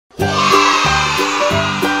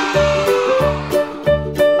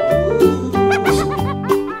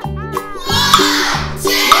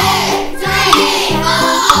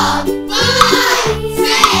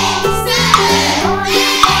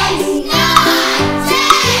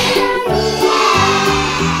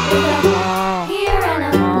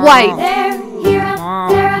White. There, here,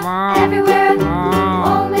 there, everywhere.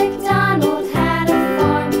 Old MacDonald had a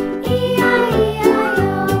farm.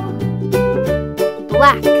 E-I-E-I-O.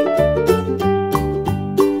 Black.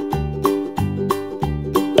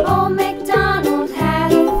 Old MacDonald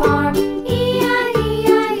had a farm.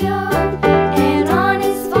 E-I-E-I-O. And on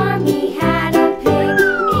his farm he had a pig.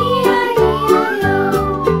 E-I-E-I-O.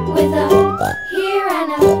 With a here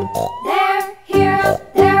and a there, here,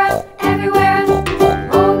 there, everywhere.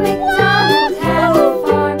 Old MacDonald had a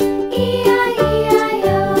farm.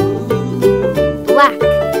 E-I-E-I-O. Black.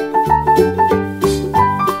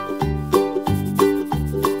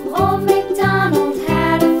 Old MacDonald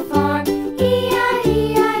had a farm,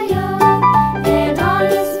 E-I-E-I-O. And on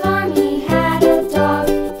his farm he had a dog,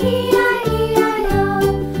 E-I-E-I-O.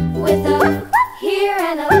 With a here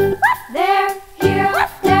and a there, here,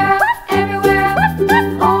 there, everywhere.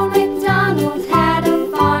 Old MacDonald had a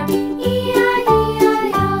farm, E-I-E-I-O.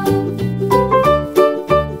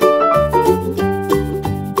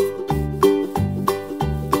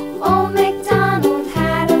 Old MacDonald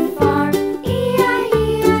had a farm,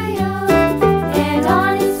 E-I-E-I-O. And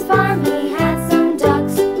on his farm he had some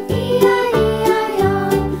ducks, E-I-E-I-O.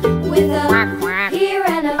 With a here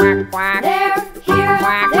and a there, here,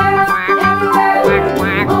 there,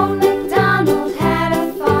 everywhere. Old MacDonald had a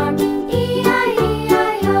farm,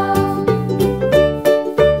 E-I-E-I-O.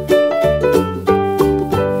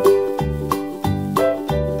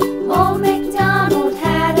 Old MacDonald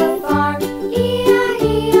had a farm,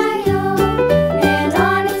 E-I-E-I-O. And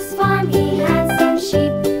on his farm he had some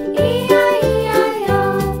sheep, E-I-E-I-O.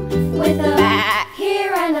 With a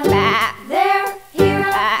here and a there, here,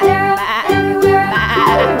 there, everywhere.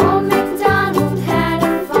 Old MacDonald had a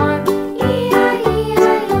farm,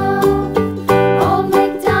 E-I-E-I-O. Old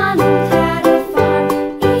MacDonald had a farm,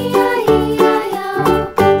 E-I-E-I-O.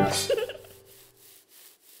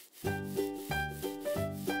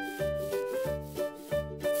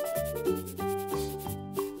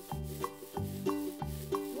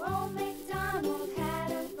 Old MacDonald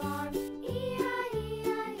had a farm,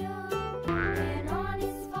 E-I-E-I-O. And on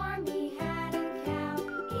his farm he had a cow,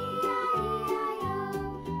 E-I-E-I-O.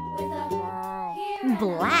 With a here and a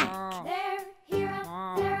Black. there, here,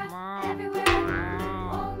 there, everywhere.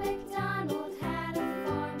 Old MacDonald had a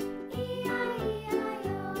farm,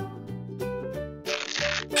 E-I-E-I-O.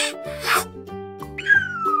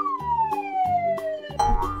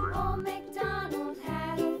 Old MacDonald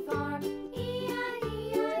had a farm,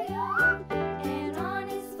 E-I-E-I-O. And on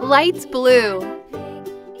his farm Light blue. pig,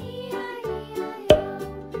 E-I-E-I-O.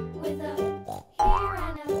 With a here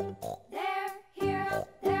and a there, here,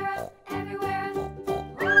 there, everywhere. Old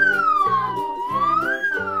MacDonald had a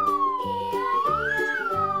farm,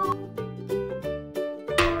 E-I-E-I-O.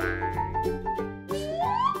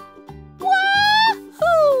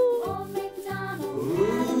 Old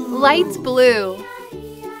MacDonald Light blue.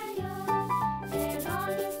 E-I-E-I-O. And on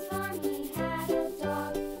his farm he had a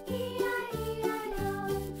dog, E-I-E-I-O.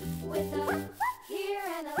 With a here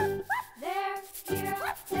and a there, here,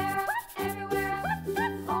 there, everywhere.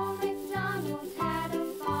 Old MacDonald had a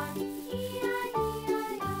farm,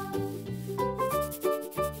 E-I-E-I-O.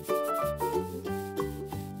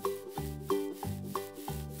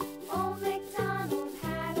 Old MacDonald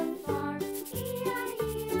had a farm,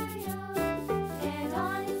 E-I-E-I-O. And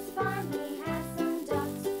on his farm he had some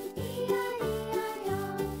ducks, E-I-E-I-O.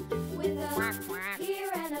 With a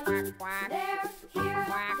here and a there, here,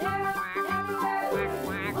 there,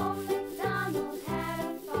 everywhere. Old MacDonald had a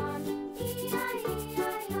farm,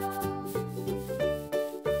 E-I-E-I-O.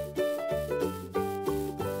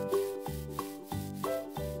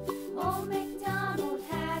 Old MacDonald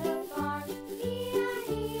had a farm,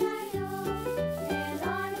 E-I-E-I-O. And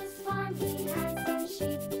on his farm he had some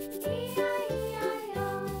sheep, E-I-E-I-O.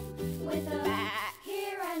 With a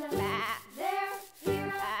here and a there,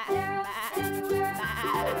 here, there, everywhere.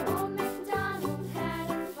 Old MacDonald had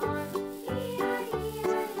a farm,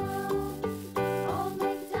 E-I-E-I-O. Old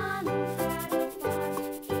MacDonald had a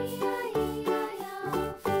farm,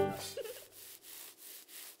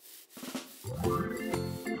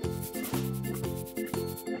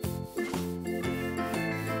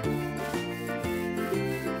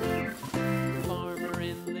 Farmer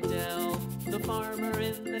in the dell, the farmer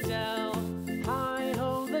in the dell. Hi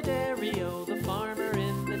ho the dairy-o, the farmer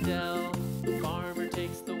in the dell. The farmer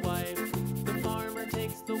takes the wife, the farmer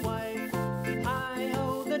takes the wife. Hi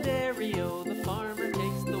ho the dairy-o, the farmer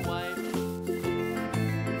takes the wife.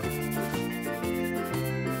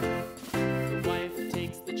 The wife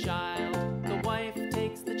takes the child, the wife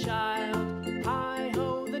takes the child. Hi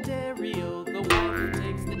ho the dairy-o, the wife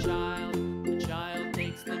takes the child. The child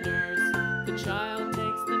takes the nurse, the child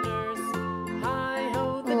takes the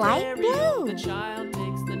The child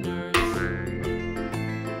takes the nurse.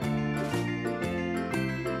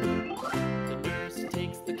 The nurse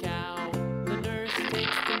takes the cow. The nurse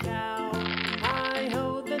takes the cow.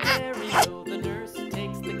 Hi-ho, the dairy-o. The nurse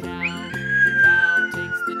takes the cow. The cow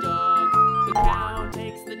takes the dog. The cow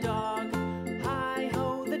takes the dog.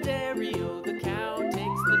 Hi-ho, the dairy-o. The cow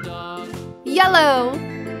takes the dog. Yellow.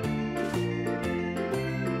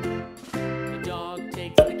 The dog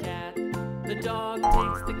takes the cat. The dog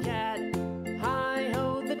takes the cat.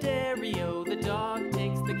 Hi-ho, the dairy-o. The dog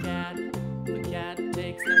takes the cat. The cat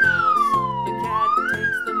takes the mouse. The cat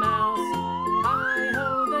takes the mouse.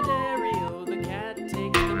 Hi-ho, the dairy-o. The cat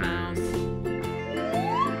takes the mouse.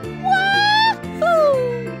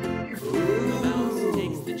 The mouse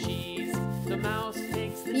takes the cheese. The mouse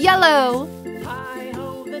takes the Yellow. cheese.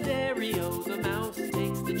 Hi-ho, the dairy-o. The mouse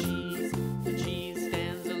takes the cheese. The cheese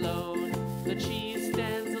stands alone. The cheese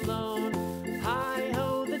stands alone.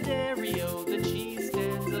 Hi-ho, the dairy-o. The cheese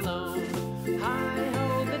stands alone.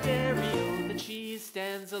 Hi-ho, the dairy-o. The cheese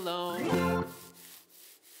stands alone.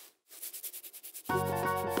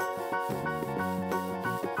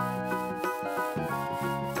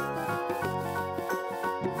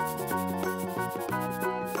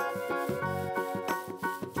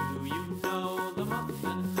 Do you know the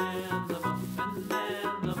Muffin Man, the Muffin Man,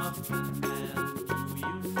 the Muffin Man? Do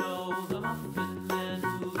you know the Muffin Man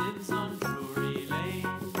who lives on Drury Lane?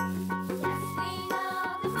 Yes, we know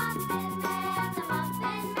the Muffin Man, the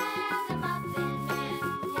Muffin Man, the Muffin Man.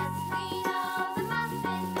 Yes, we know the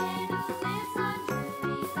Muffin Man who lives on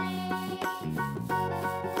Drury Lane.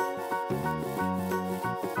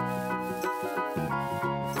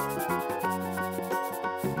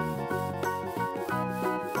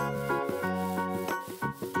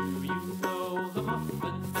 Do you know the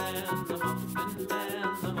Muffin Man, the Muffin Man,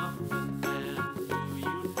 the Muffin Man? Do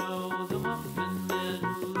you know the Muffin Man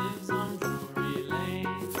who lives on Drury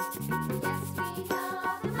Lane? Yes, we know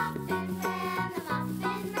the Muffin Man, the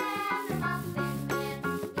Muffin Man, the Muffin Man.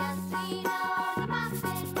 Yes, we know the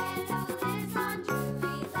Muffin Man who lives on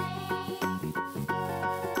Drury Lane. Do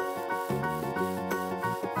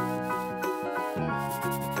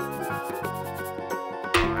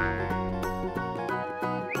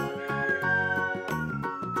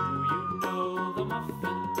you know the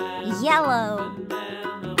Muffin Man? Yellow. Muffin Man,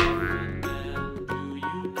 the Muffin Man. Do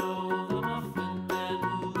you know the Muffin Man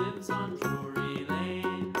who lives on Drury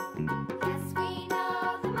Lane? Yes, we know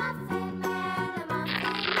the Muffin Man, the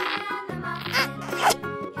Muffin Man, the Muffin Man.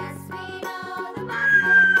 Yes, we know the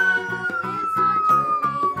Muffin Man who lives on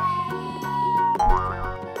Drury Lane.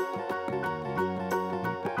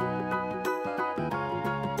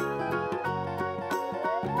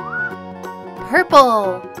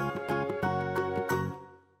 Purple.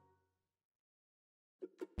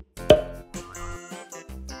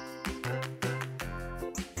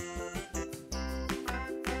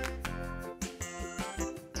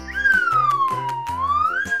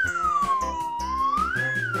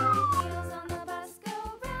 Wheels on the bus go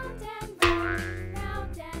round and round,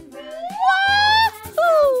 round and round. The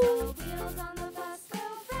wheels on the bus go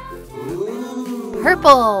round and round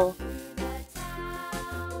Purple. the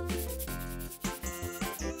town.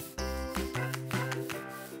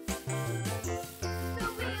 The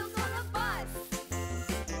wheels on the bus.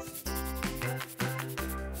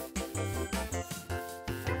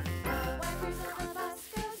 The wipers on the bus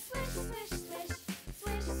go swish, swish, swish,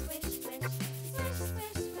 swish, swish, swish, swish,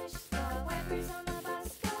 swish, swish. The wipers on the bus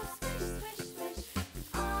go swish, swish, swish,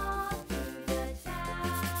 all through the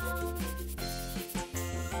town.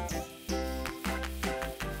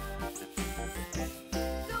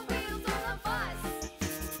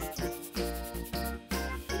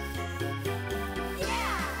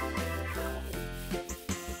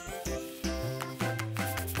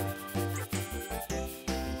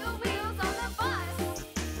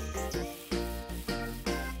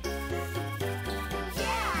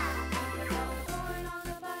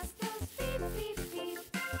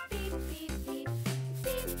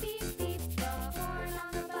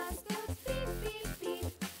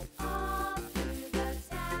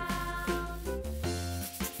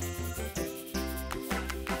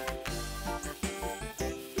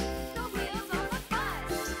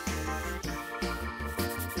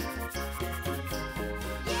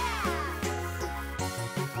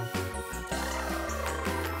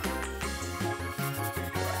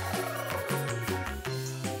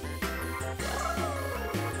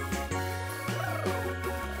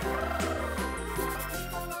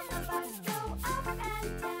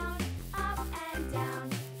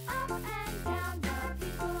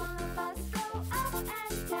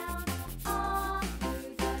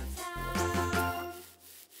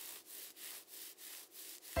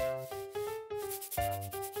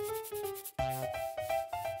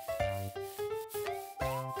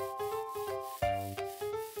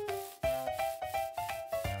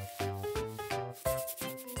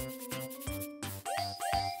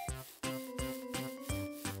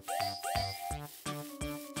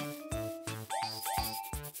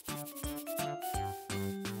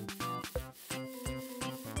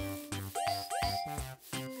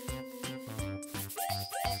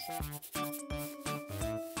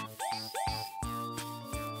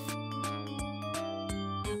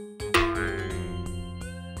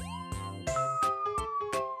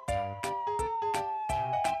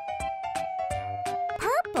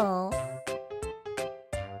 Oh.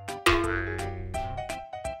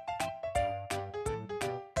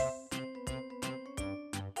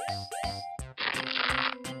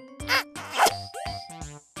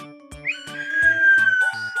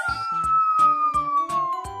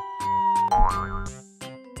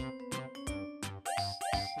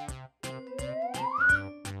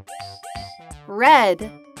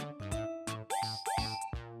 Red.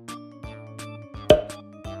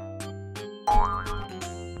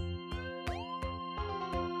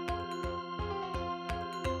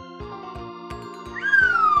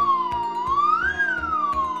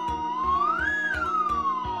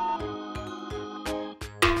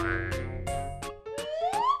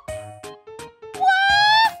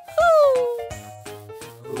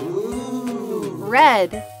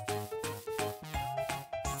 Red.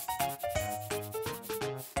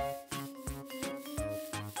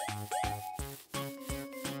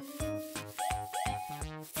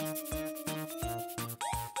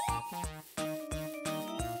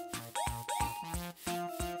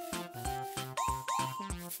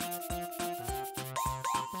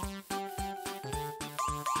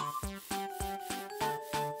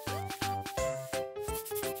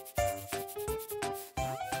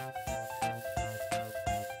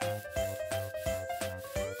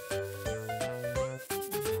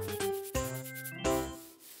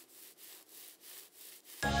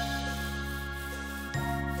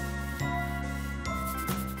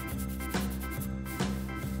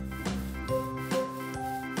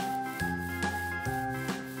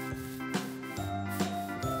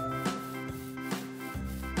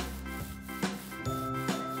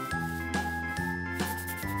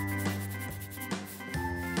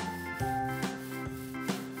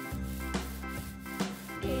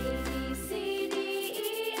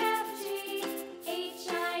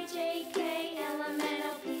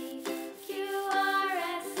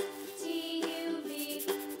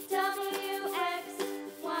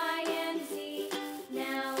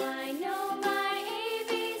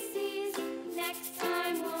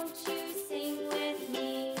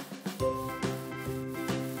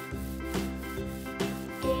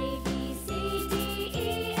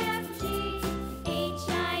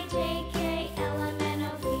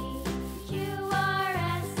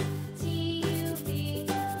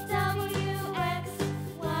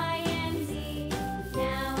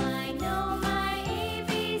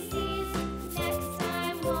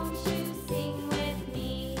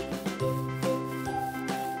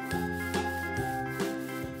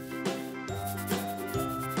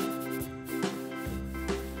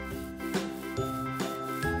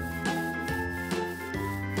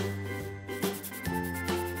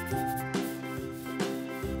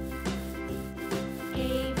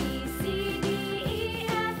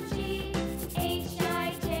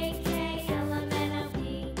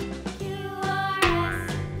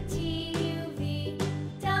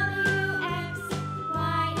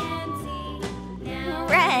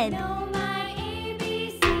 Red.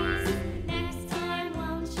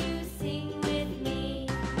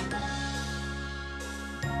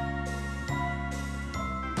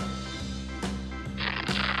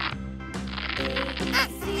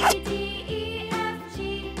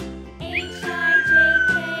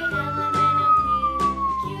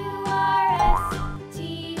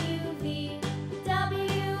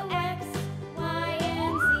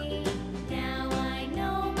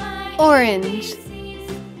 Orange.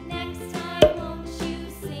 Next time, won't you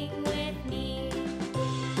sing with me?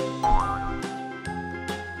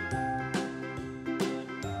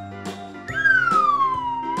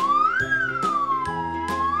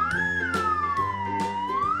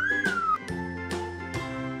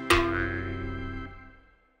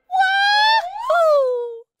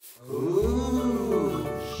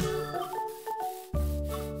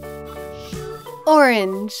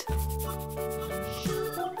 Orange.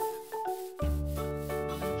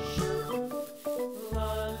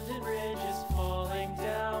 London Bridge is falling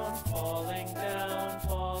down, falling down,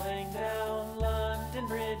 falling down. London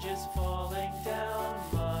Bridge is falling down,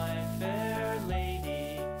 my fair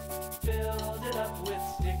lady. Build it up with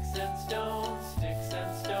sticks and stones, sticks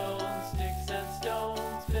and stones, sticks and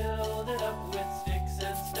stones. Build it up with sticks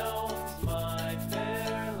and stones, my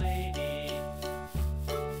fair lady.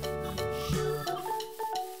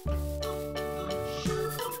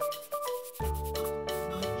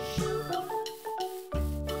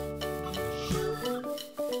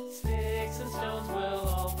 Sticks and stones will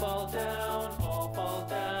all fall down, all fall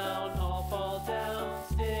down, all fall down.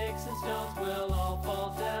 Sticks and stones will all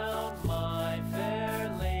fall down, my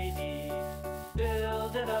fair lady.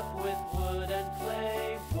 Build it up with wood and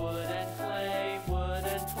clay, wood and clay, wood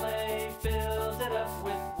and clay. Build it up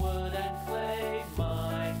with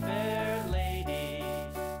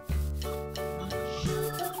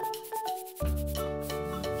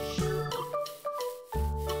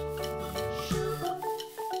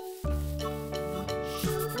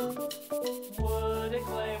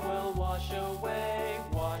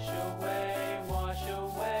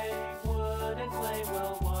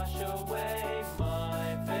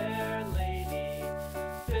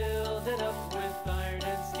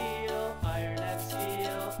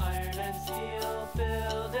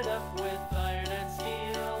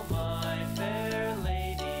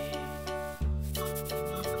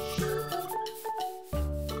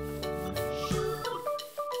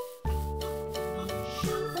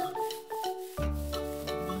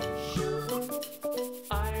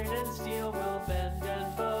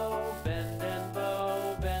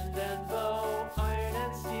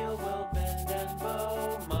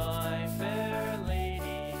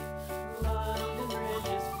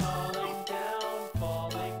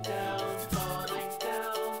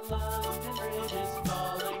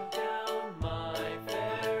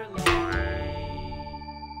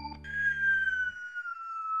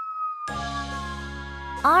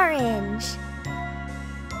Orange.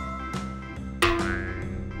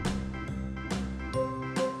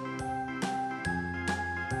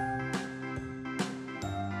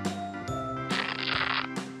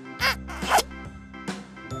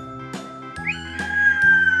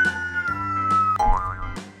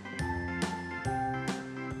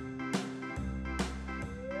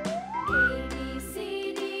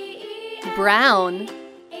 Brown.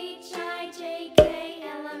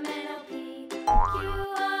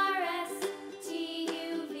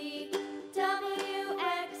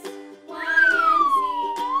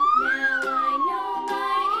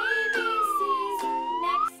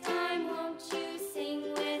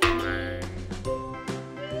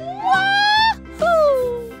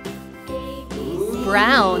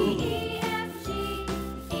 Brown.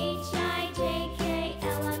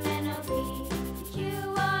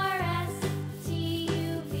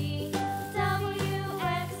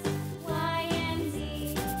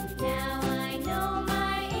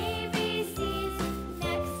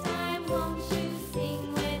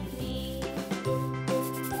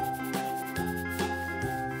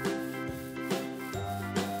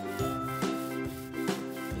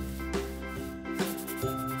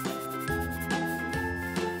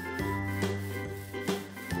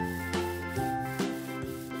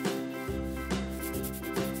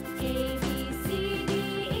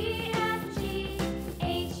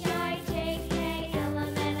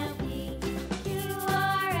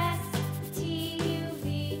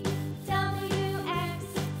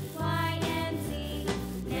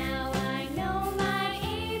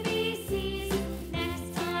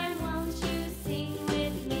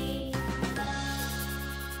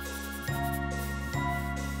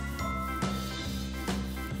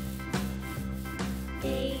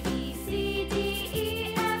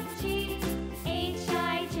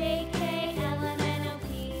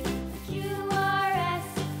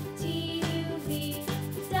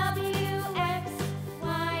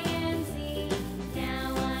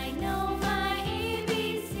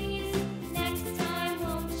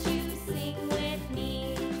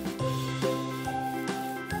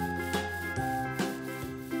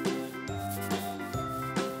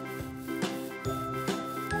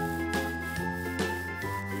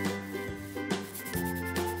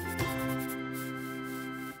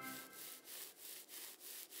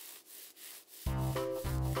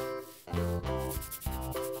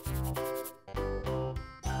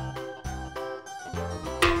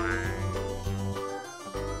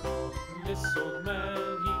 This old man,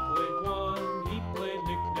 he played one, he played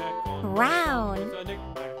knick-knack on Brown. with a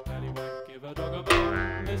knick-knack, paddywhack, give a dog a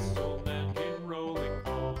bone. This old man came rolling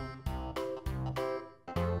home.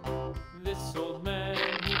 This old man,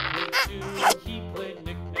 he played two, he played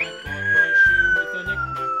knick-knack on my shoe with a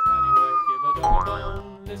knick-knack, paddywhack, give a dog a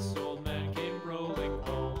bone. This old man came rolling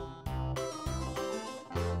home.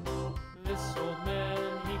 This old man,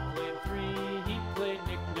 he played three, he played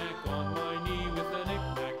knick-knack on my knee with a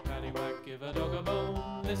knick-knack, paddywhack, give a dog a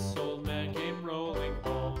bone. This old man came rolling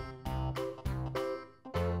home.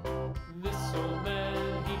 This old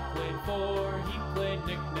man, he played four, he played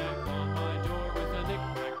knick-knack on my door with a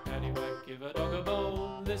knick-knack, paddywhack, give a dog a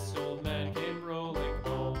bone. This old man came rolling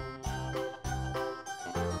home.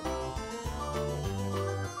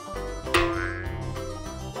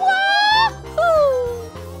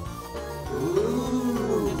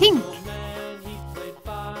 Pink. Old man, he played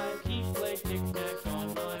five, he played knick-knack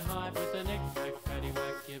on my hive with a knick-knack,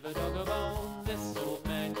 paddywhack, give a dog a bone. This old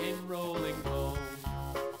man came rolling home.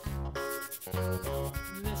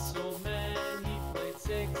 This old man, he played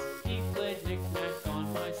six, he played knick-knack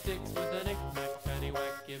on my sticks with a knick-knack,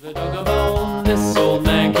 paddywhack, give a dog a bone. This old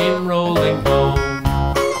man came rolling home.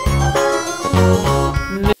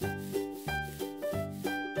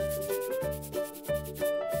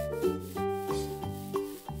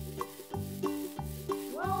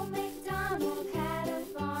 Old MacDonald had a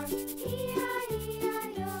farm,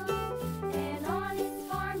 E-I-E-I-O. And on his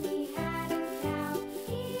farm he had a cow,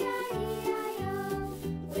 E-I-E-I-O.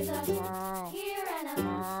 With a here and a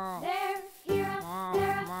there, here a,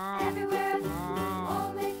 there a, everywhere a.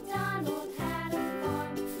 Old MacDonald had a farm,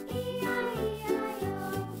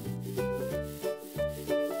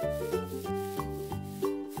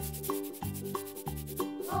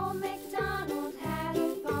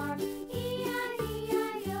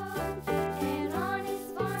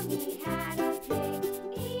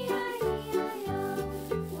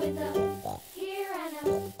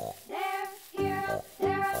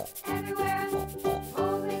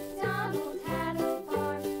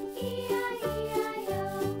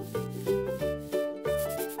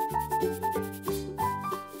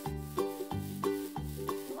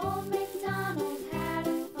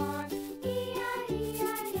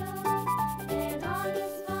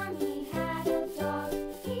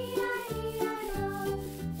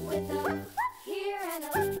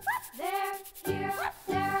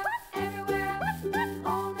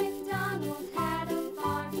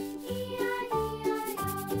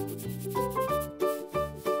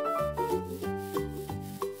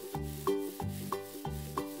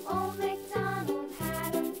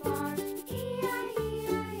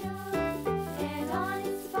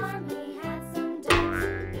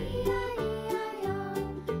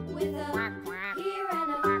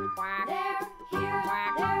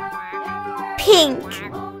 Pink.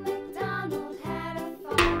 Old MacDonald had a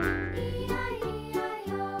farm,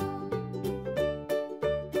 E-I-E-I-O.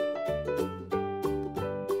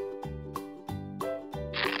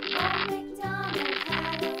 Old MacDonald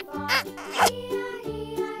had a farm,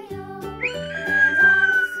 E-I-E-I-O. And on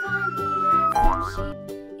his farm he had some sheep,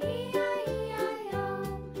 E-I-E-I-O.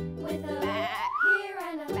 With a here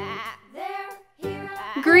and a there, here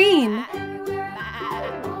and a Green. everywhere.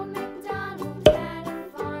 Old MacDonald had a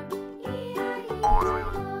farm, E-I-E-I-O.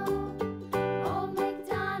 Old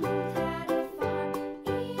MacDonald had a farm,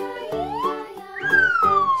 E-I-E-I-O.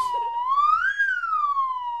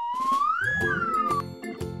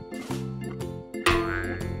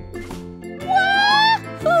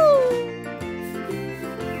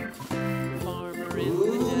 Farmer in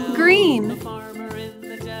the dell. Green. The farmer in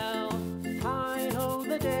the dell. Hi-ho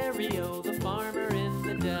the dairy-o, the farmer in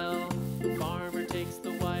the dell. The farmer takes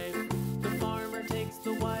the wife. The farmer takes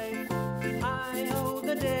the wife. Hi-ho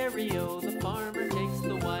the dairy-o, the farmer takes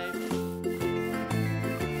the wife.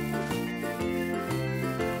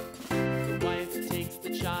 The wife takes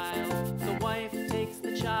the child. The wife takes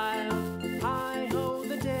the child. Hi-ho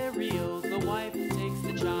the dairy-o, the wife takes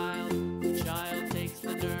the child. The child takes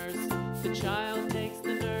the nurse. The child takes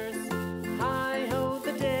the nurse. Hi-ho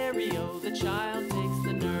the dairy-o, the child takes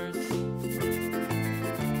the nurse.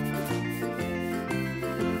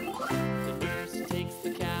 The nurse takes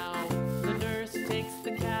the cow. The nurse takes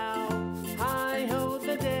the cow. Hi-ho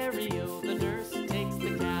the dairy-o, the nurse takes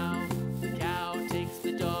the cow. The cow takes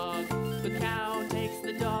the dog. The cow takes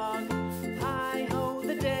the dog. Hi-ho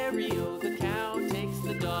the dairy-o, the cow takes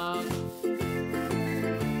the dog.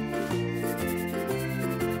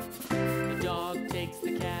 The dog takes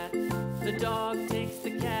the cat. The dog takes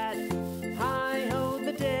the cat. Hi-ho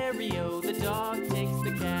the dairy-o, the dog takes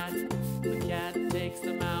the cat. The cat takes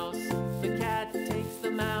the mouse. The cat takes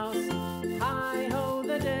the mouse. Hi-ho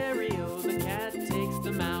the dairy-o, the cat takes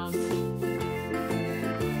the mouse.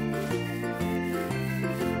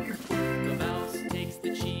 The mouse takes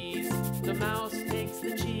the cheese. The mouse takes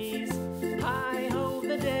the cheese. Hi-ho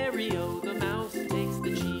the dairy-o, the mouse takes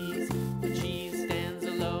the cheese. The cheese stands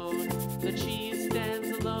alone. The cheese stands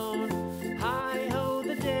alone. Hi-ho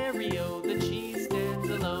the dairy-o, the cheese stands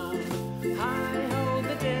alone. Hi-ho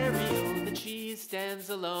the dairy-o, the cheese stands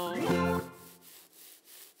alone.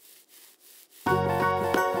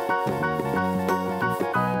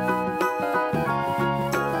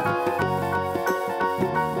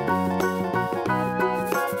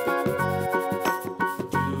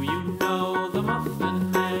 Do you know the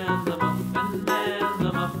Muffin Man, the Muffin Man,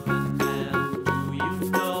 the Muffin Man? Do you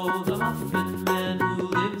know the Muffin Man who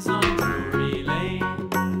lives on Drury Lane?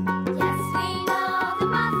 Yes, we know the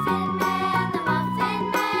Muffin Man, the Muffin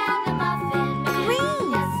Man, the Muffin Man. Green.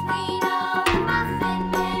 Yes, we know the Muffin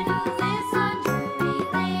Man who lives on Drury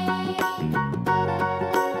Lane.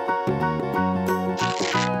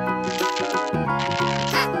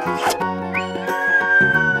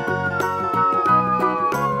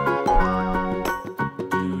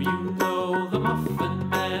 Do you know the Muffin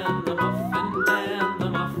Man, the Muffin Man, the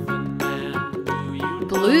Muffin Man? Do you know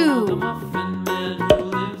Blue. the Muffin Man who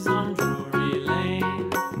lives on Drury Lane?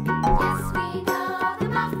 Yes, we know the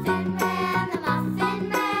Muffin Man, the Muffin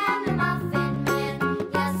Man, the Muffin Man.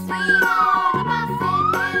 Yes, we know the Muffin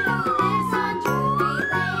Man who lives on Drury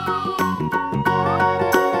Lane.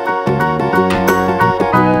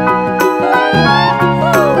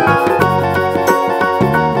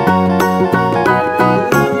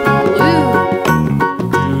 Blue.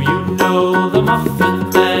 Do you know the Muffin